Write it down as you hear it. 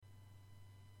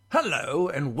Hello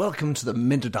and welcome to the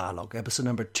Minter Dialogue, episode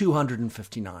number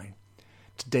 259.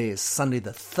 Today is Sunday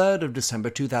the 3rd of December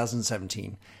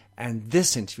 2017, and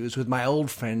this interview is with my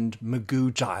old friend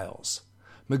Magoo Giles.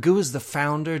 Magoo is the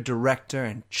founder, director,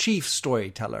 and chief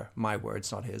storyteller, my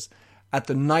words, not his, at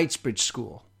the Knightsbridge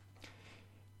School.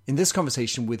 In this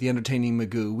conversation with the entertaining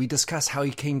Magoo, we discuss how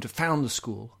he came to found the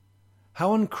school, how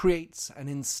one creates and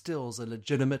instills a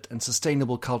legitimate and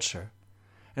sustainable culture,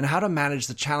 and how to manage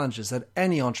the challenges that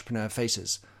any entrepreneur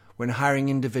faces when hiring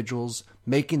individuals,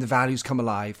 making the values come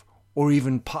alive, or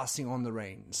even passing on the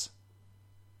reins.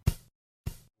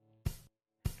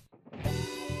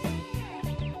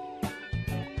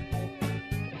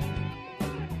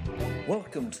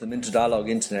 Welcome to the Minter Dialogue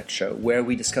Internet Show, where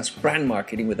we discuss brand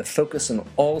marketing with a focus on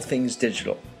all things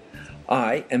digital.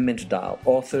 I am Minter Dial,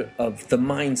 author of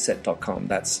TheMyndset.com,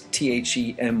 that's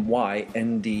TheMyndset,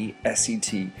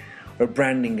 where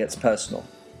branding gets personal.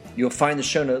 You'll find the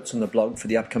show notes on the blog for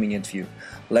the upcoming interview.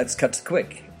 Let's cut to the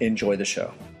quick. Enjoy the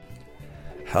show.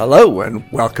 Hello and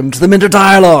welcome to the Minter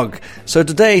Dialogue. So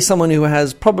today, someone who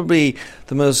has probably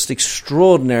the most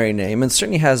extraordinary name and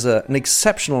certainly has an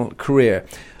exceptional career.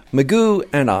 Magoo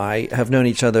and I have known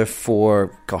each other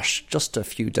for, just a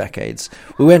few decades.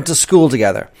 We went to school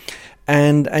together.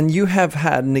 And you have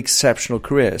had an exceptional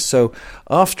career. So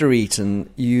after Eton,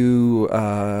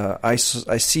 I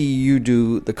see you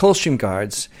do the Coldstream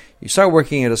Guards. You start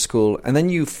working at a school, and then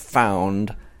you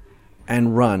found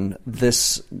and run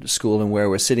this school, and where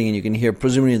we're sitting, and you can hear,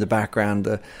 presumably in the background,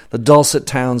 the dulcet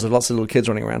tones of lots of little kids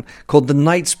running around, called the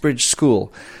Knightsbridge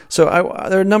School. So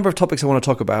there are a number of topics I want to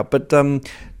talk about, but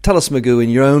tell us, Magoo, in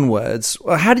your own words,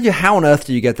 how on earth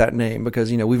did you get that name?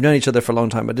 Because, we've known each other for a long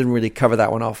time, but didn't really cover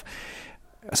that one off.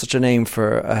 Such a name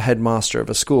for a headmaster of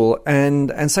a school.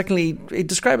 And secondly,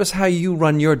 describe us how you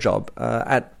run your job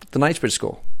at the Knightsbridge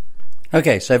School.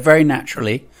 Okay, so very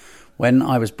naturally, when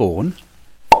I was born,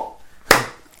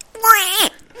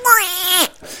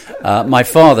 my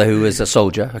father, who was a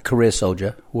soldier, a career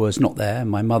soldier, was not there.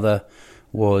 My mother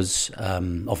was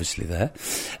obviously there.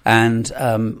 And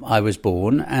I was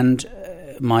born, and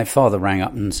my father rang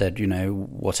up and said,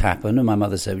 what's happened? And my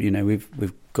mother said, you've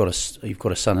got a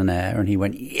son and heir. And he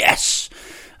went, yes.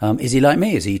 Is he like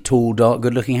me? Is he tall, dark,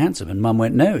 good-looking, handsome? And Mum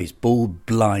went, no, he's bald,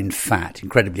 blind, fat,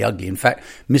 incredibly ugly. In fact,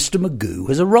 Mr. Magoo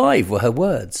has arrived, were her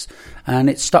words. And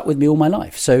it stuck with me all my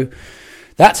life. So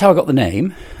that's how I got the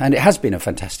name, and it has been a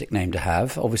fantastic name to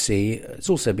have. Obviously, it's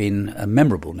also been a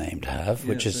memorable name to have,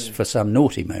 which is for some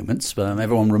naughty moments.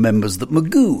 Everyone remembers that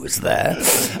Magoo was there.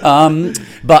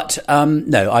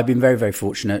 No, I've been very, very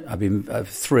fortunate. I've been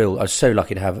thrilled. I was so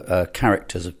lucky to have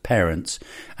characters of parents,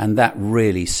 and that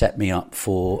really set me up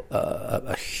for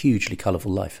a hugely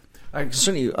colourful life.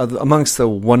 Certainly, amongst the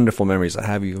wonderful memories I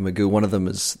have of you, Magoo, one of them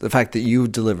is the fact that you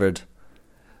delivered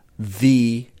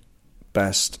the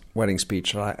best wedding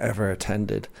speech that I ever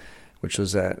attended, which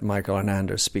was at Michael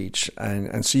Hernandez's speech.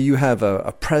 And so you have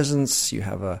a presence, you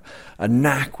have a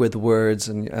knack with words,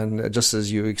 and just as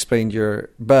you explained your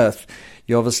birth,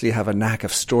 you obviously have a knack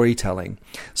of storytelling.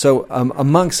 So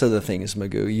amongst other things,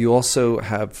 Magoo, you also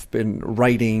have been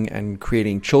writing and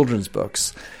creating children's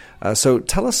books. So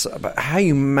tell us about how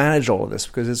you manage all of this,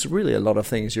 because it's really a lot of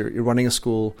things. You're running a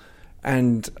school,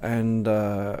 and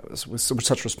with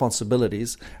such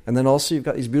responsibilities, and then also you've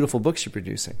got these beautiful books you're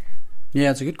producing.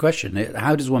 Yeah, it's a good question.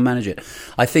 How does one manage it?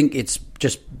 I think it's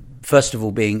just, first of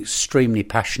all, being extremely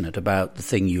passionate about the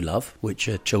thing you love, which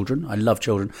are children. I love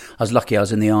children. I was lucky I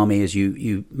was in the army, as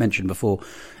you mentioned before,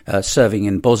 serving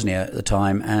in Bosnia at the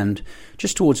time, and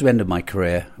just towards the end of my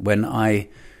career, when I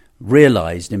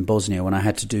realised in Bosnia, when I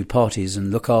had to do parties and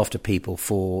look after people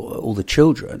for all the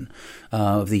children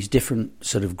of these different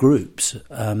sort of groups,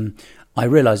 I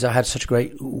realised I had such a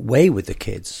great way with the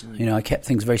kids. I kept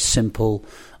things very simple.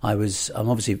 I'm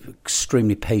obviously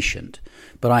extremely patient,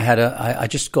 but I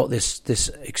just got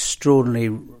this extraordinary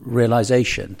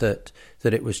realisation that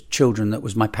it was children that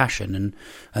was my passion,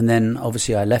 and then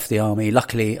obviously I left the army.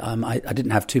 Luckily, I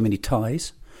didn't have too many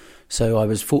ties. So I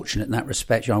was fortunate in that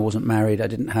respect. I wasn't married. I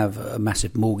didn't have a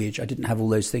massive mortgage. I didn't have all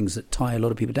those things that tie a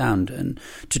lot of people down, and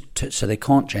so they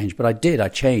can't change. But I did. I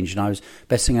changed, and I was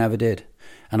best thing I ever did.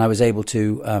 And I was able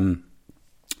to go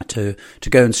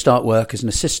and start work as an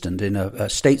assistant in a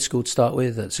state school to start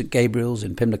with at St Gabriel's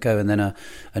in Pimlico, and then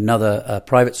another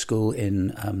private school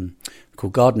in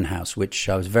called Garden House, which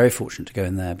I was very fortunate to go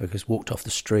in there because walked off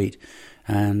the street,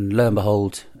 and lo and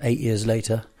behold, 8 years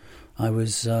later, I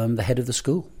was the head of the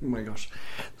school. Oh my gosh!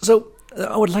 So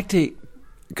I would like to,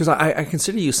 because I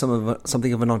consider you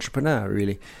something of an entrepreneur,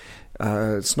 really.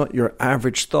 It's not your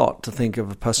average thought to think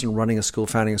of a person running a school,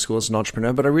 founding a school as an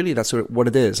entrepreneur, but really that's what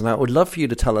it is. And I would love for you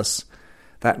to tell us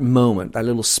that moment, that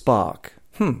little spark.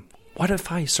 What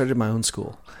if I started my own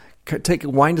school?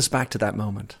 Wind us back to that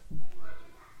moment.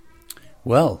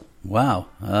 Well, wow.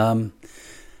 Do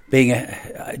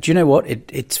you know what?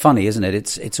 It's funny, isn't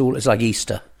it? It's like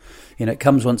Easter. It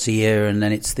comes once a year, and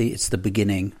then it's the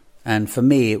beginning. And for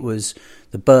me, it was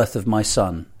the birth of my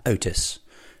son, Otis.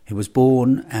 He was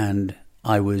born, and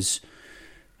I was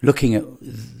looking at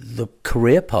the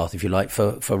career path, if you like,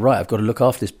 for right, I've got to look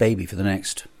after this baby for the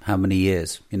next how many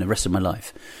years, the rest of my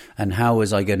life. And how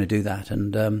was I going to do that?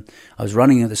 And I was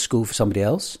running the school for somebody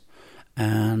else,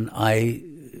 and I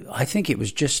think it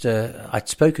was just I'd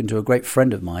spoken to a great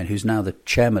friend of mine who's now the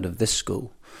chairman of this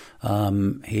school.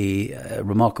 A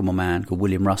remarkable man called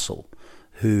William Russell,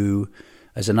 who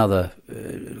is another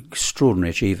extraordinary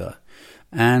achiever.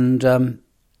 And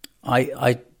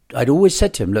I'd always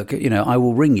said to him, look, I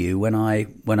will ring you when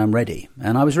I'm ready.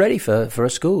 And I was ready for a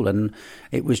school. And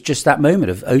it was just that moment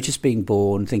of Otis being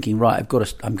born, thinking, right,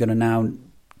 I'm going to now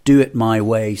do it my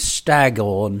way, stag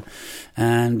on,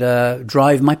 and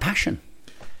drive my passion.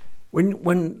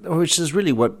 Which is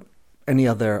really what any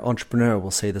other entrepreneur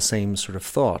will say, the same sort of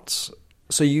thoughts.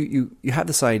 So you have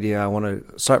this idea, I want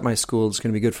to start my school, it's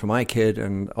going to be good for my kid,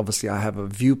 and obviously I have a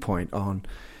viewpoint on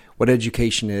what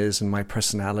education is and my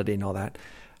personality and all that.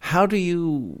 How did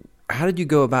you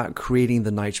go about creating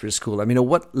the Knightsbridge School? I mean,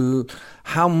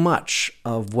 how much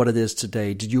of what it is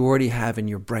today did you already have in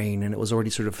your brain, and it was already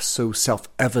sort of so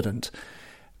self-evident,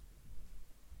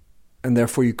 and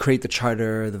therefore you create the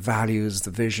charter, the values,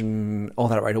 the vision, all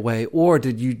that right away? Or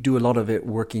did you do a lot of it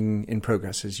working in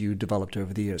progress as you developed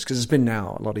over the years? Because it's been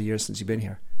now a lot of years since you've been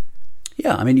here.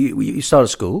 Yeah, I mean, you start a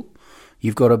school,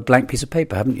 you've got a blank piece of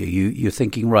paper, haven't you? You're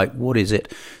thinking, right, what is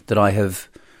it that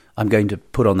I'm going to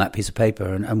put on that piece of paper?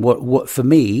 And what for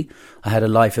me, I had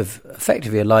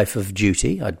effectively a life of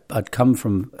duty. I'd come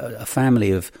from a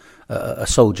family of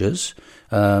soldiers,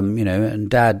 and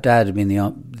Dad had been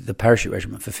the parachute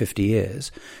regiment for 50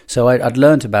 years. So I'd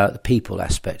learnt about the people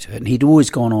aspect of it. And he'd always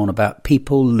gone on about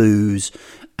people, lose,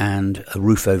 and a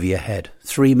roof over your head.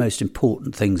 3 most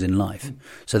important things in life.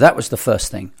 So that was the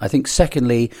first thing. I think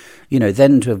secondly,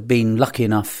 then to have been lucky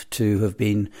enough to have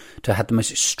had the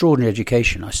most extraordinary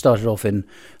education. I started off in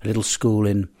a little school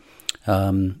in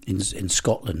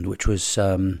Scotland, which was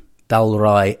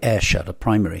Dalry Ayrshire, a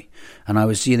primary, and I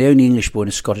was the only English boy in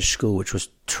a Scottish school, which was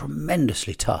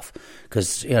tremendously tough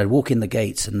because I'd walk in the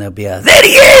gates and there'd be there he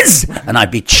is, and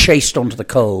I'd be chased onto the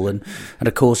coal, and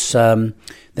of course then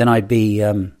I'd be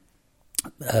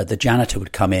the janitor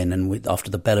would come in, and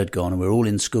after the bell had gone, and we were all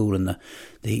in school, and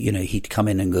he'd come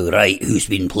in and go, right, who's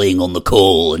been playing on the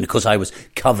coal? And of course I was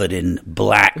covered in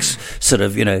blacks, sort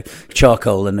of,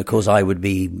 charcoal, and of course I would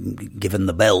be given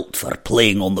the belt for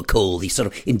playing on the coal, the sort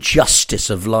of injustice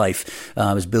of life,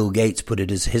 as Bill Gates put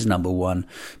it as his number one.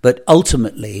 But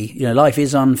ultimately, life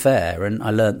is unfair, and I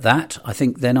learnt that. I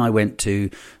think then I went to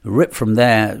rip from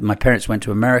there. My parents went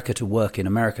to America to work in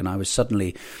America, and I was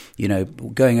suddenly,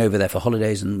 going over there for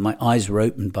holidays, and my eyes were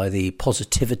opened by the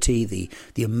positivity, the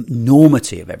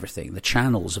enormity of everything, the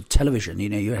channels of television.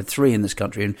 You had 3 in this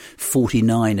country and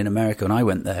 49 in America, and I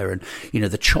went there, and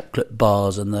the chocolate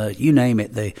bars and the you name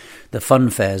it, the fun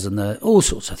fairs and the all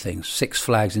sorts of things, Six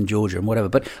Flags in Georgia and whatever.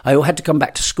 But I had to come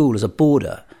back to school as a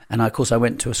boarder, and of course I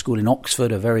went to a school in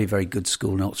Oxford, a very, very good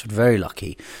school in Oxford, very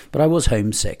lucky. But I was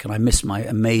homesick, and I missed my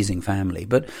amazing family.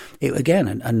 But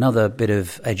again, another bit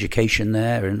of education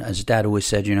there, and as Dad always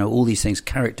said, all these things,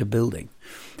 character building.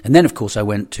 And then, of course, I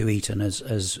went to Eton,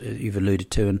 as you've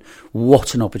alluded to, and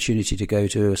what an opportunity to go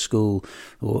to a school,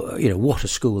 or, what a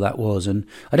school that was. And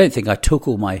I don't think I took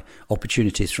all my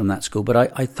opportunities from that school, but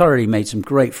I thoroughly made some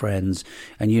great friends.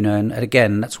 And, and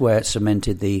again, that's where it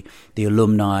cemented the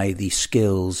alumni, the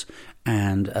skills,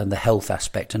 and the health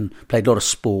aspect, and played a lot of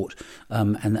sport.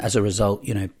 And as a result,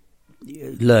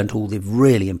 learned all the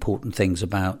really important things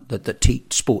about that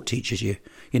sport teaches you.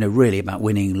 Really about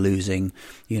winning, losing,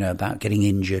 about getting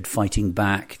injured, fighting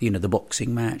back, the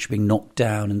boxing match, being knocked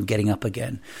down and getting up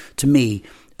again. To me,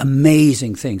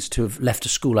 amazing things to have left a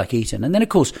school like Eton. And then, of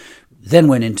course,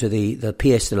 went into the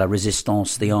pièce de la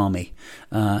résistance, the army.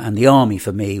 And the army,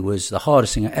 for me, was the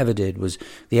hardest thing I ever did, was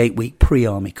the 8-week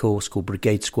pre-army course called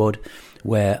Brigade Squad,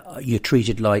 where you're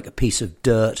treated like a piece of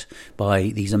dirt by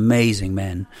these amazing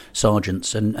men,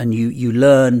 sergeants, and you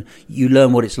learn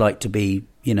what it's like to be,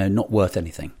 not worth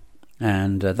anything.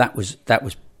 And that was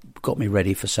got me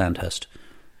ready for Sandhurst.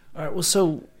 All right. Well,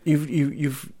 so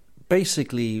you've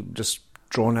basically just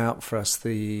drawn out for us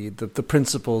the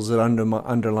principles that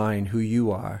underline who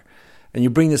you are, and you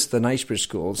bring this to the Knightsbridge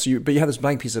School. But you have this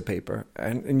blank piece of paper,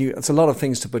 and it's a lot of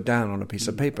things to put down on a piece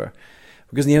of paper,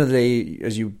 because at the end of the day,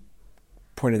 as you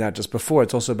pointed out just before,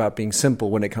 it's also about being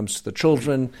simple when it comes to the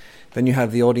children. Then you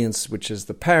have the audience, which is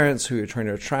the parents who you're trying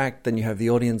to attract. Then you have the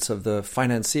audience of the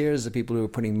financiers, the people who are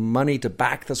putting money to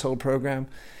back this whole program.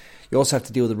 You also have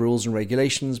to deal with the rules and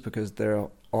regulations, because there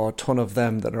are a ton of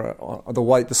them that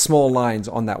are the small lines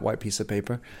on that white piece of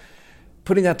paper.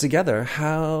 Putting that together,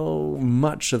 how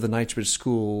much of the Knightsbridge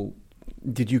School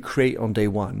did you create on day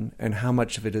one, and how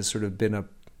much of it has sort of been a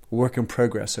work in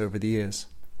progress over the years?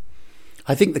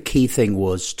 I think the key thing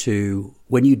was to,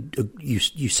 when you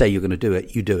say you're going to do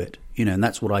it, you do it, and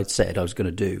that's what I said I was going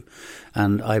to do.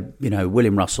 And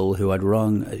William Russell, who I'd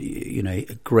rung, a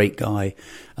great guy.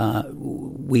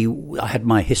 I had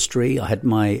my history, I had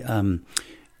my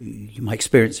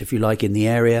experience, if you like, in the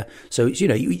area. So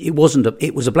it was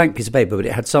a blank piece of paper, but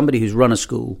it had somebody who's run a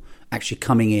school actually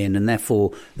coming in, and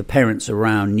therefore the parents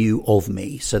around knew of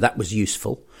me. So that was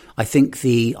useful. I think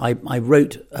I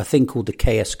wrote a thing called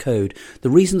the KS Code. The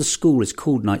reason the school is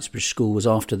called Knightsbridge School was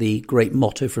after the great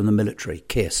motto from the military,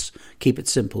 KISS, keep it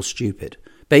simple, stupid.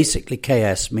 Basically,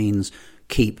 KS means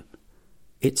keep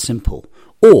it simple,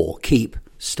 or keep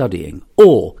studying,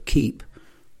 or keep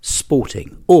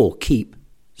sporting, or keep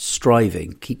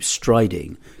striving, keep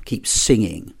striding, keep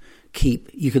singing,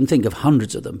 you can think of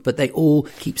hundreds of them, but they all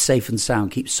keep safe and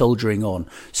sound, keep soldiering on.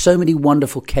 So many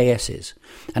wonderful KSs.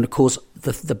 And of course,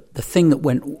 the thing that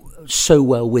went so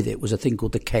well with it was a thing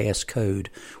called the KS Code,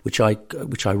 which I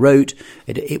wrote.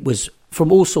 It was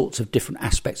from all sorts of different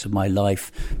aspects of my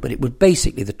life, but it was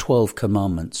basically the 12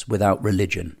 commandments without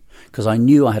religion. Because I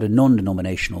knew I had a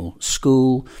non-denominational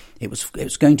school. It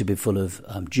was going to be full of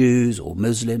Jews or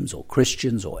Muslims or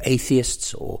Christians or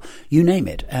atheists or you name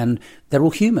it. And they're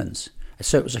all humans.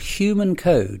 So it was a human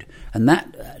code. And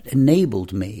that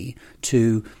enabled me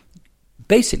to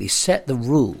basically set the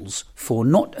rules for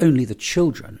not only the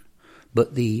children,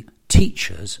 but the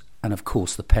teachers and, of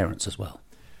course, the parents as well.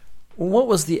 What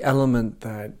was the element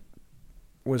that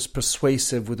was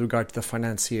persuasive with regard to the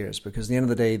financiers? Because at the end of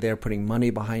the day, they're putting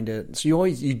money behind it. So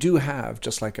you do have,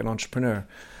 just like an entrepreneur,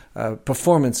 a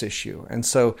performance issue. And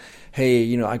so,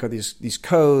 hey, I got these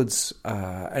codes,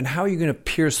 and how are you going to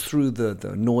pierce through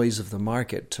the noise of the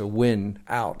market to win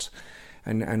out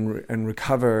and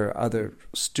recover other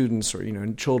students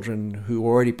or children who are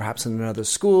already perhaps in another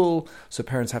school? So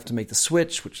parents have to make the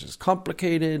switch, which is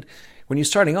complicated. When you're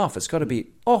starting off, it's got to be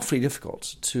awfully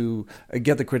difficult to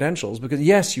get the credentials, because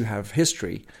yes, you have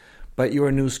history, but you're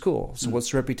a new school. So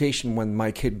what's the reputation when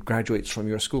my kid graduates from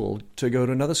your school to go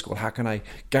to another school? How can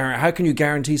you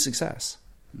guarantee success?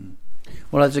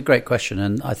 Well, that's a great question.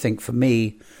 And I think for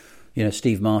me,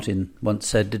 Steve Martin once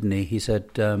said, didn't he? He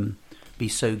said, be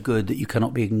so good that you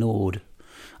cannot be ignored.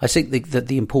 I think that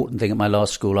the important thing at my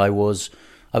last school, I was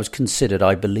considered,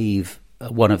 I believe,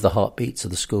 one of the heartbeats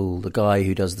of the school, the guy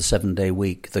who does the 7-day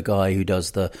week, the guy who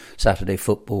does the Saturday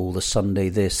football, the Sunday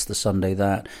this, the Sunday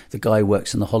that, the guy who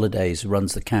works in the holidays,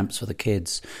 runs the camps for the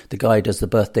kids, the guy who does the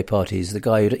birthday parties, the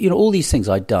guy who, all these things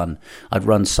I'd done. I'd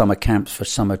run summer camps for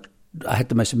summer. I had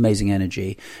the most amazing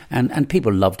energy, and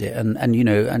people loved it.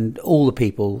 And all the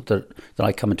people that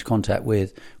I come into contact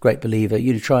with, great believer,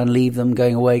 try and leave them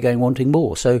going away, wanting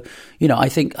more. So, I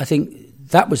think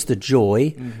that was the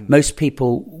joy. Mm-hmm. Most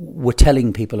people were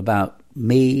telling people about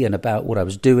me and about what I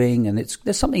was doing, and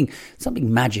there's something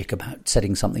magic about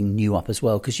setting something new up as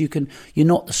well, because you're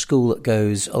not the school that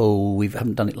goes, oh, we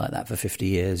haven't done it like that for 50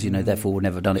 years, therefore we've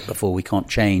never done it before, we can't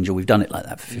change, or we've done it like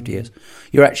that for 50 years.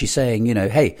 You're actually saying,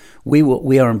 hey,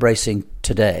 we are embracing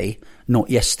today, not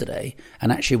yesterday,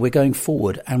 and actually we're going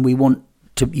forward, and we're going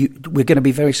to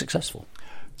be very successful.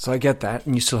 So I get that,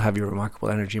 and you still have your remarkable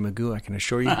energy, Magoo, I can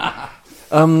assure you.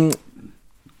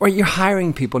 You're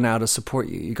hiring people now to support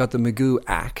you. You got the Magoo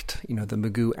Act, the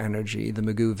Magoo energy, the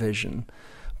Magoo vision,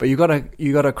 but you got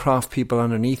to craft people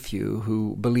underneath you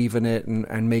who believe in it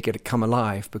and make it come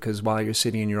alive. Because while you're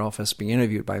sitting in your office being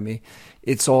interviewed by me,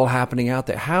 it's all happening out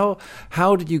there.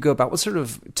 How did you go about? What sort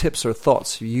of tips or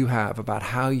thoughts you have about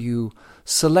how you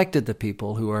selected the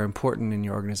people who are important in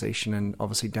your organization and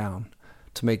obviously down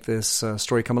to make this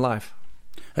story come alive?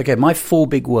 Okay, my 4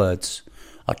 big words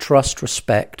are trust,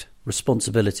 respect,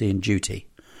 responsibility and duty.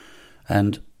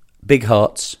 And big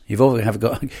hearts, you've always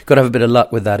got to have a bit of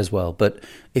luck with that as well. But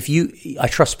I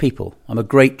trust people. I'm a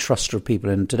great truster of people.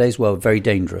 In today's world, very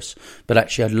dangerous. But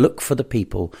actually, I look for the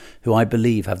people who I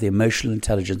believe have the emotional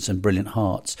intelligence and brilliant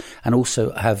hearts, and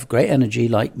also have great energy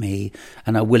like me,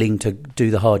 and are willing to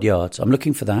do the hard yards. I'm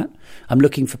looking for that. I'm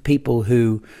looking for people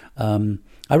who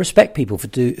I respect people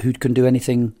who can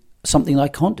do something I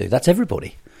can't do. That's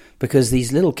everybody. because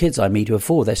these little kids I meet who are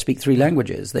 4, they speak 3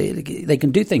 languages. They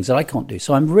can do things that I can't do.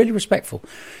 So I'm really respectful.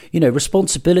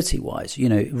 Responsibility-wise,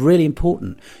 really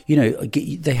important.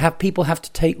 People have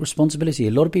to take responsibility.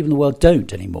 A lot of people in the world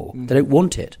don't anymore. They don't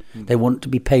want it. They want to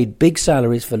be paid big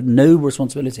salaries for no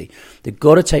responsibility. They've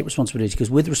got to take responsibility, because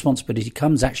with responsibility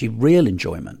comes actually real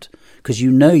enjoyment, because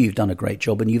you've done a great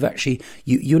job, and you've actually,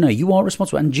 you are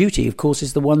responsible. And duty, of course,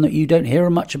 is the one that you don't hear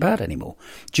much about anymore.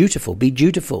 Be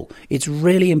dutiful. It's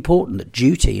really important that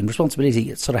duty and responsibility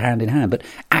get sort of hand in hand, but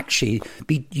actually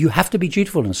you have to be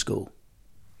dutiful in a school.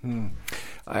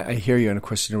 I hear you, and of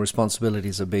course, responsibility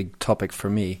is a big topic for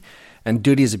me. And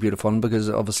duty is a beautiful one, because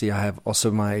obviously I have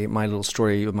also my little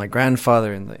story with my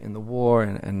grandfather in the war,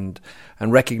 and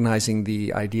recognizing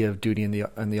the idea of duty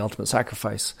and the ultimate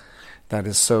sacrifice that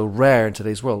is so rare in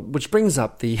today's world. Which brings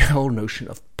up the whole notion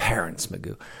of parents,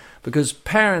 Magoo, because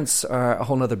parents are a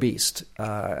whole other beast,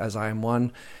 as I am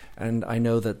one. And I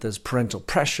know that there's parental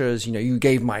pressures. You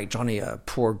gave my Johnny a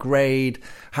poor grade.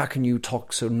 How can you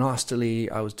talk so nastily?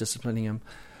 I was disciplining him.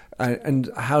 And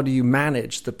how do you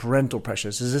manage the parental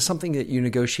pressures? Is this something that you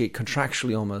negotiate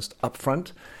contractually almost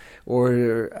upfront?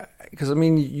 Or, because,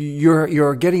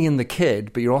 you're getting in the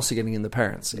kid, but you're also getting in the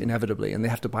parents, inevitably, and they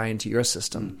have to buy into your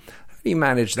system. How do you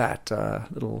manage that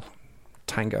little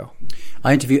tango?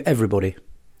 I interview everybody.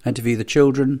 I interview the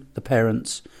children, the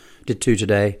parents, did 2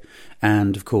 today,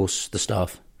 and, of course, the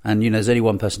staff. And, there's only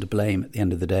one person to blame at the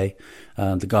end of the day,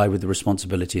 the guy with the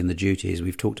responsibility and the duties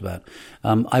we've talked about.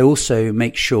 I also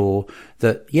make sure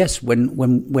that, yes, when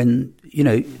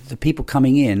the people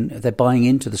coming in, they're buying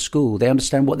into the school, they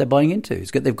understand what they're buying into.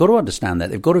 They've got to understand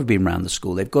that. They've got to have been around the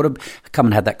school. They've got to come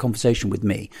and have that conversation with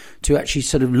me, to actually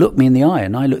sort of look me in the eye,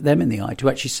 and I look them in the eye, to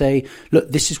actually say, look,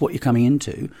 this is what you're coming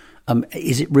into.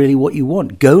 Is it really what you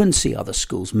want? Go and see other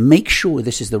schools. Make sure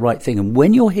this is the right thing. And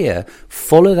when you're here,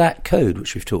 follow that code,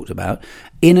 which we've talked about,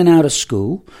 in and out of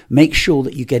school. Make sure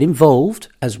that you get involved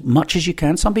as much as you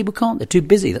can. Some people can't. They're too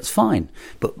busy. That's fine.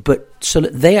 But so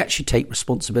that they actually take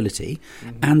responsibility,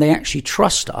 and they actually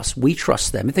trust us. We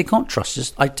trust them. If they can't trust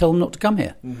us, I tell them not to come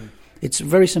here. It's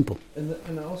very simple.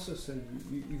 And I also said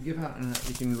you give out, and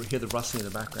you can hear the rustling in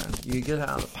the background, you give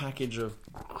out a package of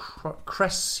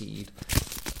crest seed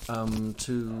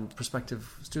to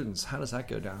prospective students. How does that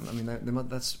go down?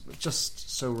 That's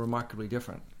just so remarkably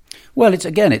different. Well,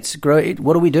 it's great.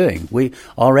 What are we doing?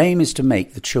 Our aim is to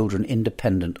make the children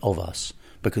independent of us,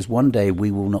 because one day we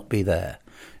will not be there.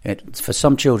 For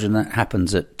some children, that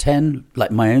happens at 10, like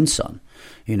my own son.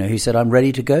 He said, I'm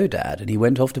ready to go, Dad. And he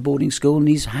went off to boarding school, and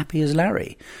he's happy as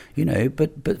Larry.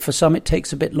 But for some it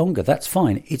takes a bit longer. That's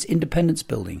fine. It's independence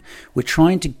building. We're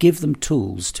trying to give them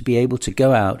tools to be able to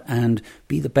go out and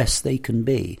be the best they can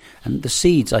be. And the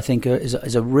seeds, I think,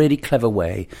 is a really clever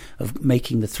way of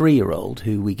making the 3-year-old,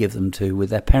 who we give them to with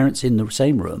their parents in the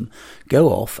same room, go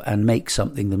off and make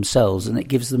something themselves. And it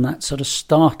gives them that sort of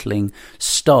startling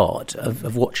start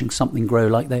of watching something grow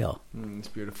like they are. It's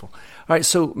beautiful. All right,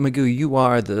 so Magoo, you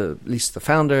are at least the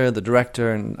founder, the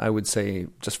director, and I would say,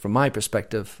 just from my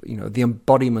perspective, the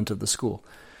embodiment of the school.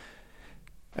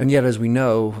 And yet, as we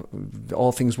know,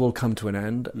 all things will come to an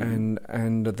end,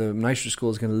 and the Maestro School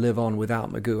is going to live on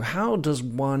without Magoo. How does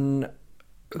one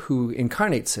who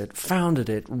incarnates it, founded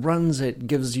it, runs it,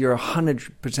 gives your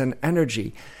 100%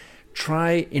 energy,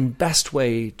 try in best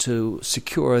way to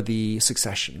secure the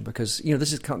succession? Because,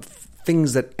 this is kind of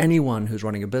things that anyone who's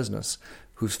running a business,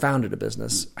 who's founded a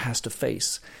business, has to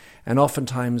face. And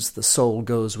oftentimes the soul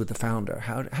goes with the founder.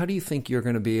 How do you think you're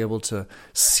going to be able to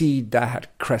seed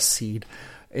that crest seed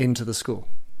into the school?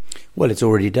 Well, it's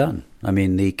already done.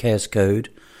 The Chaos Code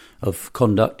of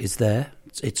conduct is there.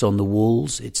 It's on the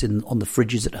walls. It's on the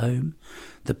fridges at home.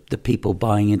 The people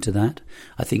buying into that.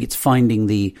 I think it's finding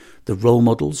the role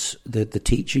models, the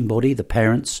teaching body, the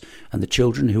parents and the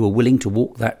children who are willing to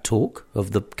walk that talk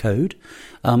of the code.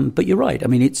 But you're right.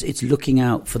 It's looking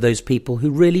out for those people who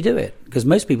really do it, because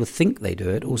most people think they do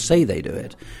it or say they do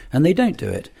it, and they don't do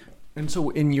it. And so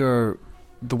in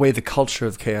the way the culture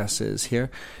of chaos is here,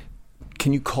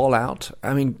 can you call out?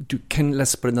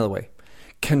 Let's put it another way.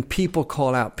 Can people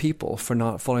call out people for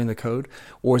not following the code,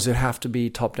 or does it have to be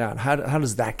top down? How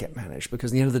does that get managed?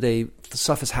 Because at the end of the day, the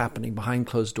stuff is happening behind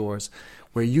closed doors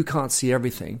where you can't see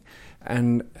everything.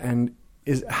 And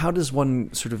how does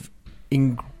one sort of,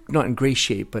 not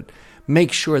ingratiate, but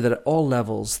make sure that at all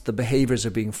levels the behaviors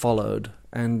are being followed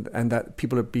and that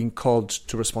people are being called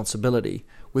to responsibility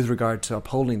with regard to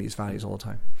upholding these values all the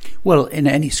time? Well, in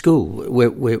any school,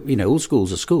 we're all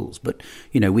schools are schools, but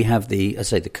we have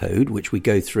the code, which we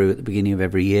go through at the beginning of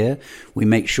every year. We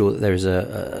make sure that there's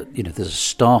a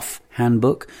staff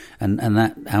handbook, and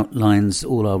that outlines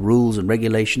all our rules and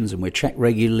regulations, and we're checked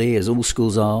regularly, as all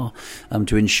schools are,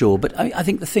 to ensure. But I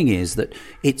think the thing is that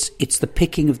it's the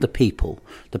picking of the people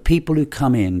who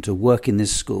come in to work in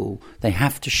this school. They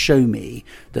have to show me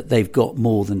that they've got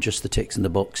more than just the ticks in the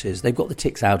boxes. They've got the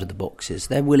ticks out of the boxes.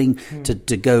 They're willing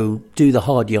to go do the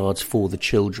hard yards for the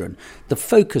children. The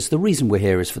focus, the reason we're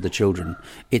here is for the children.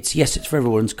 It's for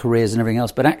everyone's careers and everything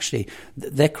else, but actually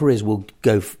their careers will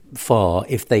go far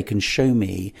if they can show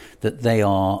me that they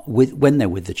are, when they're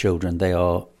with the children, they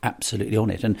are absolutely on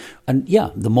it. And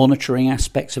the monitoring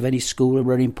aspects of any school are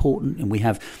very important, and we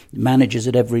have managers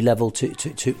at every level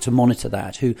to monitor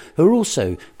that, who are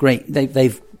also great.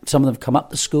 They've some of them have come up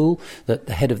the school. The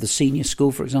head of the senior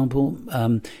school, for example,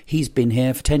 he's been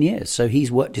here for 10 years. So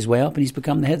he's worked his way up and he's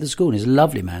become the head of the school. And he's a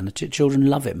lovely man. The children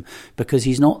love him because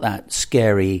he's not that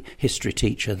scary history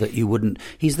teacher that you wouldn't.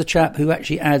 He's the chap who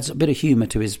actually adds a bit of humour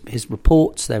to his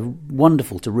reports. They're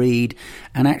wonderful to read.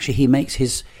 And actually he makes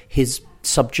his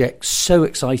subject so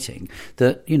exciting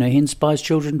that, he inspires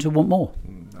children to want more.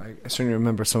 I certainly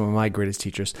remember some of my greatest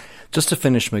teachers. Just to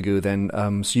finish, Magoo, then,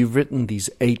 so you've written these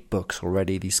 8 books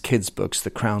already, these kids' books, The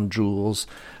Crown Jewels,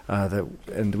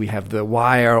 and we have The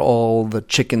Why Are All the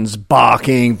Chickens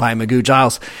Barking by Magoo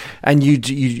Giles. And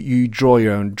you draw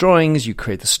your own drawings, you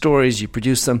create the stories, you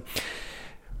produce them.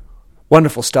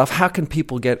 Wonderful stuff. How can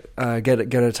people get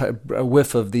a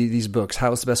whiff of these books?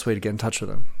 How is the best way to get in touch with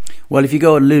them? Well, if you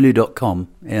go on lulu.com,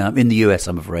 in the US,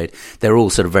 I'm afraid, they're all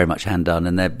sort of very much hand done,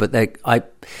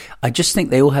 I just think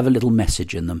they all have a little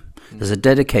message in them. There's a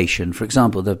dedication. For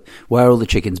example, Why Are All the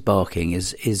Chickens Barking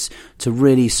is to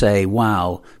really say,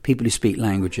 wow, people who speak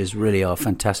languages really are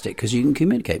fantastic because you can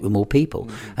communicate with more people.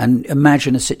 Mm-hmm. And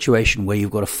imagine a situation where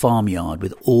you've got a farmyard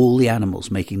with all the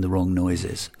animals making the wrong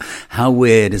noises. How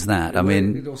weird is that? I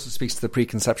mean, it also speaks to the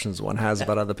preconceptions one has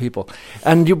about other people.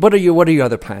 And what are your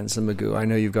other plans in Magoo? I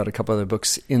know you've got a couple other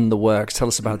books in the works. Tell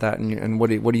us about that, and what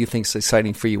do you think is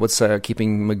exciting for you? What's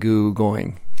keeping Magoo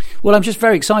going? Well, I'm just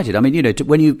very excited. I mean,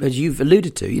 as you've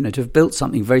alluded to, to have built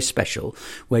something very special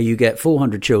where you get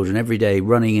 400 children every day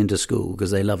running into school because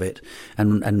they love it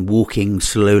and walking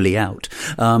slowly out,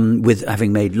 with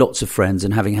having made lots of friends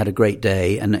and having had a great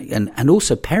day, and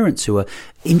also parents who are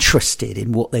interested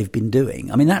in what they've been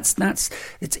doing. I mean,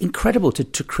 it's incredible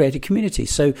to create a community.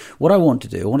 So what I want to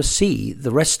do, I want to see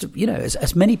the rest of,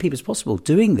 as many people as possible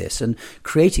doing this and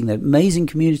creating the amazing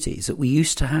communities that we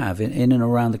used to have in and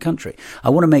around the country. I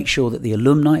want to make sure that the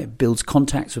alumni builds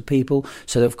contacts with people,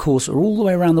 so that, of course, are all the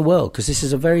way around the world, because this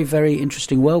is a very, very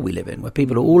interesting world we live in, where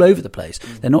people are all over the place.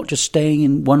 They're not just staying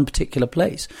in one particular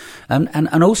place. And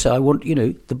also, I want,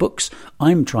 the books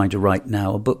I'm trying to write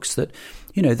now are books that,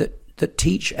 that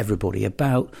teach everybody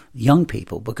about young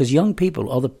people, because young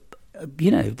people are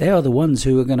they are the ones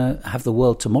who are going to have the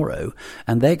world tomorrow,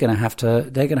 and they're going to have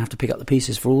to pick up the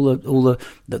pieces for all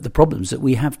the problems that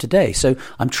we have today. So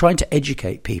I'm trying to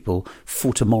educate people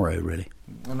for tomorrow, really.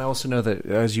 And I also know that,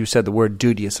 as you said, the word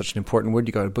duty is such an important word.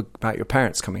 You got a book about your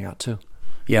parents coming out too.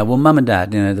 Yeah, well, Mum and Dad,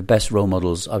 the best role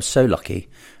models. I was so lucky,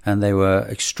 and they were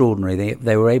extraordinary.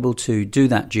 They were able to do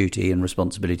that duty and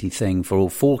responsibility thing for all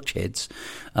 4 kids,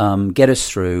 get us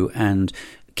through, and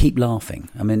keep laughing.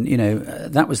 I mean,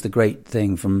 that was the great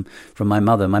thing from my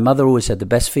mother. My mother always said the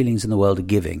best feelings in the world are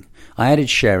giving. I added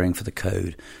sharing for the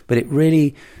code, but it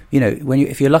really,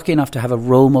 if you're lucky enough to have a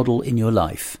role model in your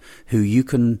life who you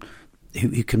can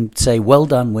say well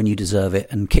done when you deserve it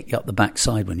and kick you up the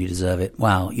backside when you deserve it,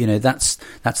 wow, that's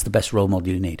the best role model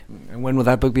you need. And when will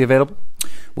that book be available?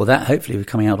 Well, that hopefully will be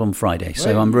coming out on Friday,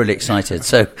 so I'm really excited.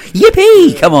 So,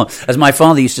 yippee! Come on. As my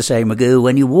father used to say, Magoo,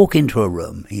 when you walk into a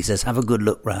room, he says, have a good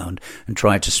look round and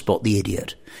try to spot the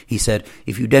idiot. He said,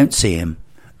 if you don't see him,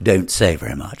 don't say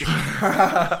very much.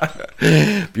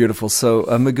 Beautiful. So,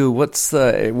 Magoo,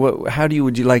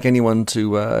 would you like anyone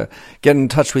to get in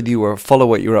touch with you or follow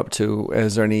what you're up to?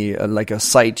 Is there any a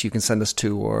site you can send us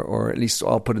to, or at least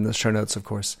I'll put in the show notes, of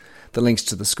course, the links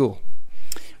to the school?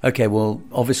 Okay, well,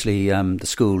 obviously the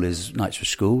school is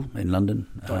Knightsbridge School in London.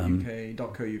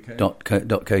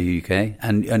 .co.uk.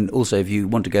 And also, if you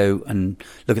want to go and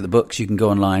look at the books, you can go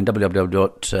online,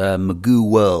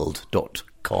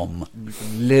 www.magooworld.com. You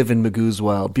can live in Magoo's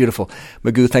world. Beautiful.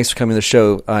 Magoo, thanks for coming to the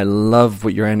show. I love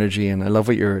your energy and I love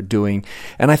what you're doing.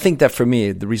 And I think that for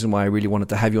me, the reason why I really wanted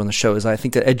to have you on the show is I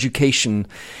think that education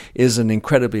is an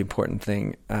incredibly important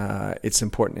thing. It's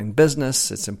important in business.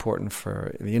 It's important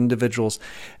for the individuals.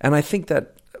 And I think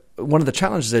that one of the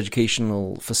challenges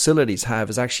educational facilities have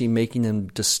is actually making them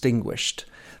distinguished.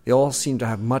 They all seem to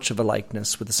have much of a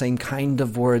likeness with the same kind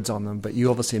of words on them, but you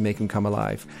obviously make them come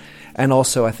alive. And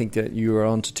also, I think that you are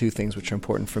onto two things which are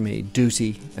important for me,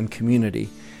 duty and community.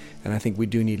 And I think we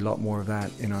do need a lot more of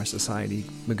that in our society.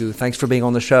 Magoo, thanks for being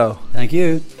on the show. Thank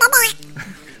you.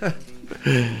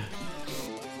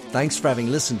 Thanks for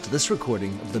having listened to this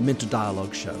recording of the Minter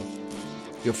Dialogue Show.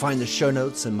 You'll find the show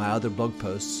notes and my other blog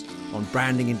posts on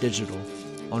branding and digital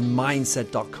on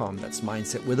mindset.com. That's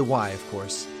mindset with a Y, of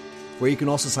course, where you can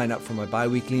also sign up for my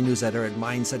bi-weekly newsletter at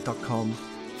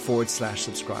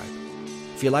mindset.com/subscribe.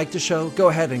 If you like the show, go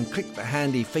ahead and click the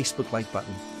handy Facebook like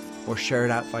button or share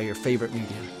it out via your favorite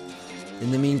media.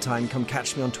 In the meantime, come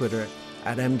catch me on Twitter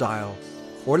at mdial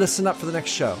or listen up for the next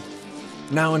show.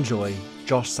 Now enjoy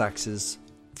Josh Sachs's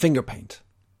Finger Paint.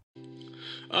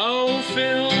 Oh,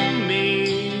 fill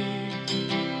me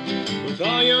with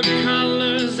all your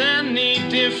colors, any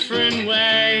different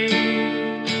way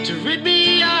to rid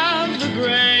me of the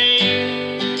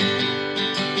gray,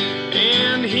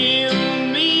 and heal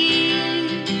me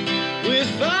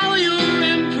with all your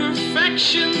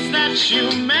imperfections that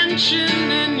you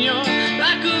mention in your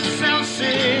lack of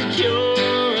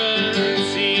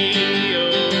self-security.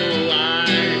 Oh,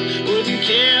 I wouldn't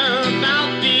care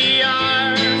about the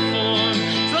art form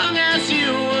as long as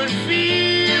you would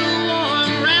feel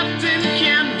warm, wrapped in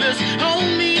canvas.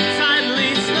 Hold me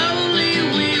tightly, slowly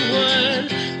we would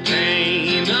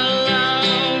paint a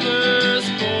lover's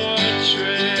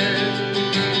portrait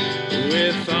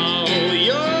with all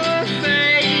your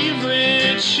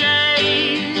favorite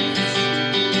shades,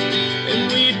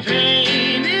 and we'd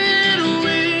paint it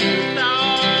with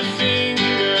our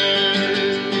fingers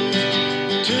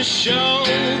to show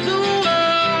the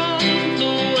world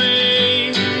the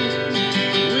way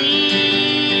we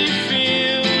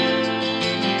feel.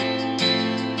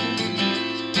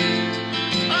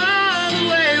 Oh, the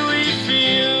way we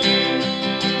feel.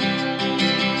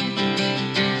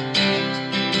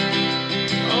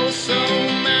 Oh, so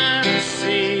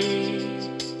messy.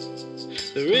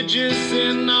 The ridges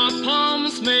in our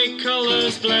palms make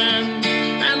colors blend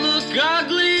and look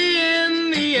ugly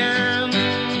in the end,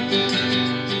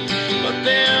 but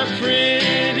they're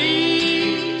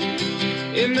pretty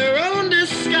in their own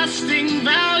disgusting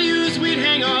values. We'd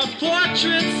hang our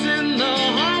portraits in the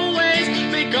hallways,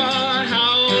 make our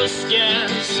house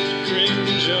guests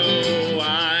cringe. Oh,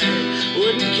 I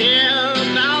wouldn't care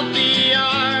about the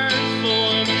art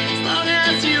form as long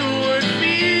as you would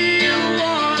feel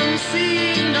warm,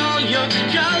 seeing all your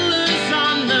colors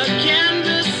on the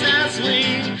canvas as we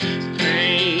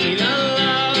paint a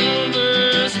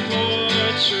lover's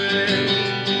portrait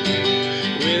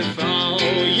with all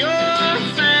your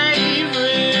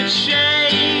favorite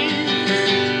shades,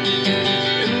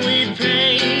 and we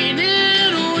paint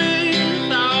it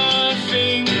with our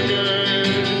fingers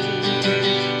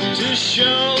to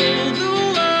show the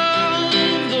world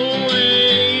the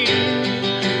way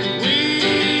we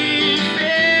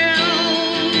feel.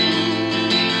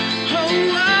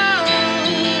 Oh, I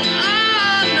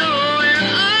know, and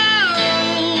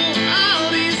all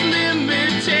these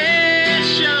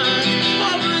limitations,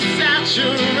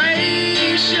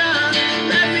 oversaturation.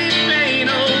 Let me paint,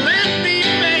 oh, let me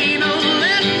paint, oh,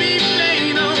 let me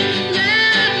paint, oh,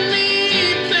 let me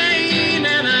paint,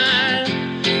 and I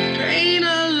paint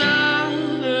a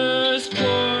lover's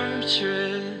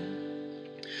portrait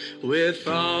with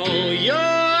all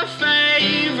your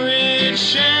favorite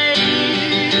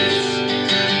shades,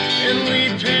 and we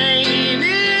paint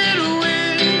it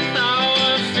with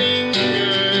our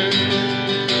fingers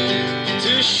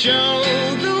to show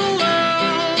the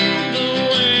world the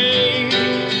way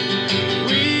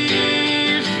we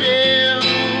feel.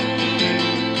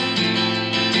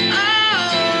 Oh,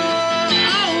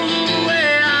 the way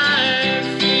I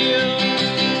feel.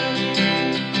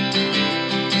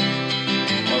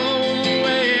 Oh, the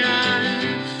way I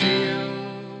feel.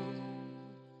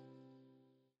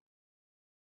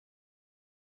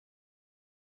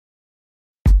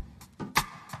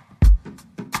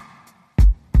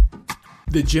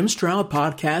 The Jim Stroud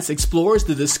Podcast explores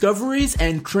the discoveries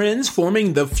and trends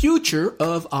forming the future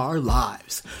of our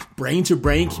lives.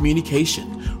 Brain-to-brain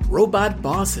communication, robot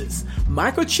bosses,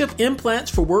 microchip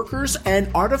implants for workers,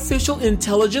 and artificial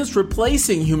intelligence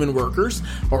replacing human workers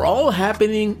are all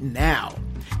happening now.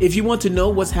 If you want to know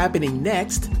what's happening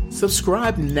next,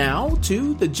 subscribe now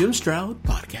to the Jim Stroud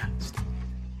Podcast.